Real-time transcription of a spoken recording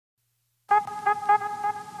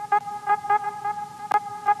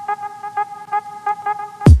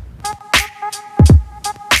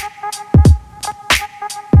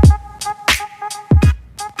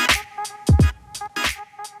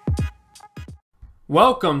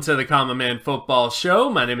Welcome to the Common Man Football Show.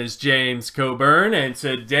 My name is James Coburn, and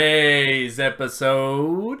today's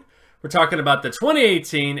episode, we're talking about the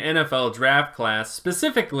 2018 NFL Draft Class,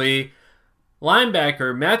 specifically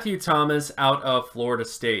linebacker Matthew Thomas out of Florida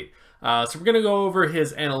State. So we're going to go over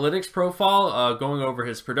his analytics profile, going over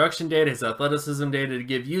his production data, his athleticism data, to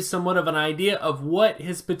give you somewhat of an idea of what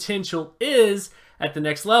his potential is at the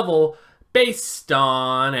next level based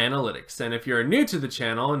on analytics. And if you're new to the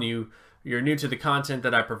channel and you're new to the content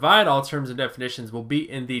that I provide, all terms and definitions will be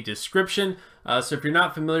in the description. So if you're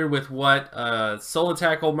not familiar with what solo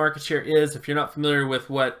tackle market share is, if you're not familiar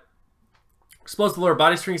with what explosive lower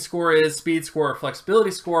body strength score is, speed score, or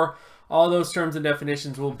flexibility score, all those terms and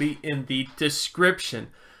definitions will be in the description.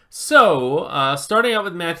 So starting out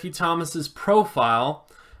with Matthew Thomas's profile,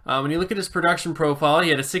 when you look at his production profile,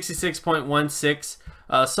 he had a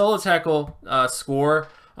 66.16 solo tackle score.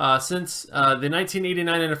 Since the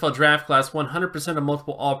 1989 NFL Draft Class, 100% of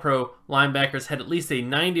multiple All-Pro linebackers had at least a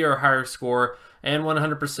 90 or higher score, and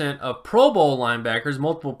 100% of Pro Bowl linebackers,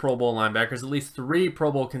 multiple Pro Bowl linebackers, at least 3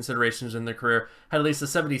 Pro Bowl considerations in their career, had at least a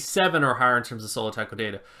 77 or higher in terms of solo tackle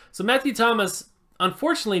data. So Matthew Thomas,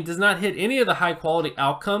 unfortunately, does not hit any of the high-quality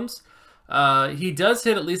outcomes. He does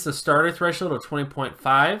hit at least a starter threshold of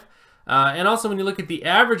 20.5. And also, when you look at the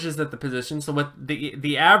averages at the position, so what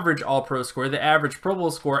the average All-Pro score, the average Pro Bowl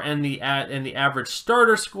score, and the average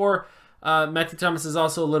starter score, Matthew Thomas is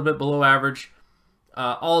also a little bit below average.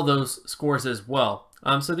 All those scores as well.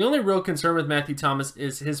 So the only real concern with Matthew Thomas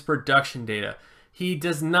is his production data. He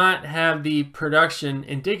does not have the production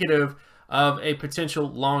indicative of a potential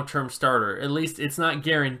long-term starter. At least it's not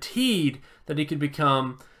guaranteed that he could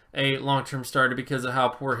become a long-term starter because of how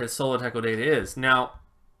poor his solo tackle data is. Now,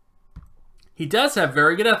 he does have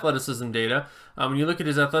very good athleticism data. When you look at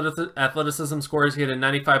his athleticism scores, he had a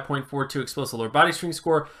 95.42 explosive lower body strength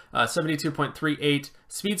score, 72.38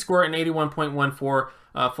 speed score, and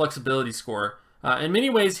 81.14 flexibility score. In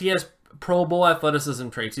many ways, he has Pro Bowl athleticism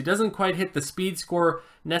traits. He doesn't quite hit the speed score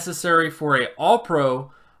necessary for an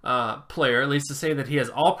All-Pro player, at least to say that he has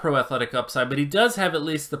All-Pro athletic upside, but he does have at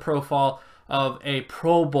least the profile of a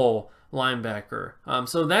Pro Bowl linebacker.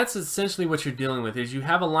 So that's essentially what you're dealing with, is you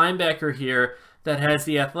have a linebacker here that has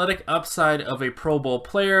the athletic upside of a Pro Bowl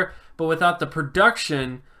player, but without the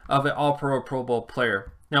production of an All-Pro or Pro Bowl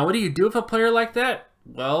player. Now, what do you do with a player like that?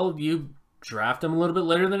 Well, you draft him a little bit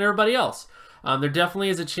later than everybody else. There definitely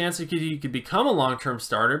is a chance that you could become a long-term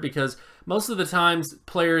starter, because most of the times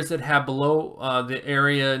players that have below the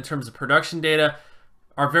area in terms of production data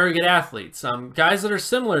are very good athletes. Guys that are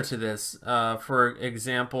similar to this, for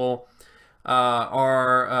example,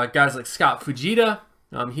 are guys like Scott Fujita.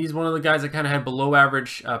 He's one of the guys that kind of had below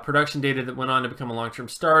average production data that went on to become a long-term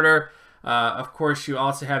starter. Of course, you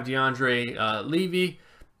also have DeAndre Levy,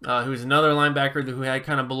 who's another linebacker who had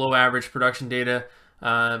kind of below average production data,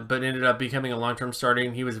 but ended up becoming a long-term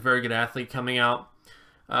starter. He was a very good athlete coming out,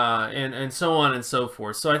 and so on and so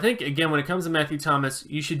forth. So I think, again, when it comes to Matthew Thomas,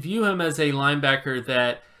 you should view him as a linebacker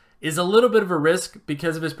that is a little bit of a risk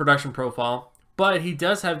because of his production profile, but he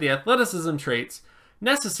does have the athleticism traits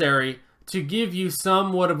necessary to give you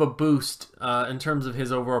somewhat of a boost in terms of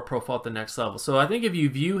his overall profile at the next level. So I think if you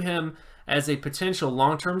view him as a potential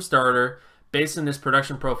long-term starter based on his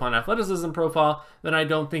production profile and athleticism profile, then I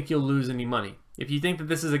don't think you'll lose any money. If you think that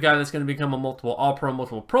this is a guy that's going to become a multiple All-Pro,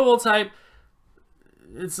 multiple Pro Bowl type,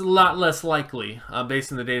 it's a lot less likely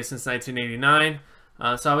based on the data since 1989.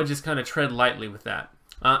 So I would just kind of tread lightly with that.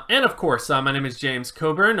 And of course, my name is James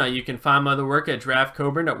Coburn. You can find my other work at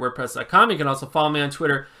draftcoburn.wordpress.com. You can also follow me on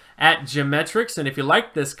Twitter at Geometrics. And if you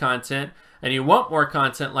like this content and you want more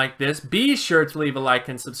content like this, be sure to leave a like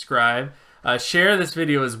and subscribe. Share this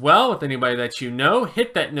video as well with anybody that you know.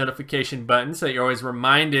 Hit that notification button so that you're always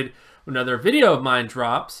reminded when another video of mine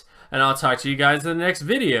drops. And I'll talk to you guys in the next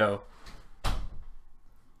video.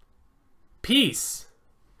 Peace.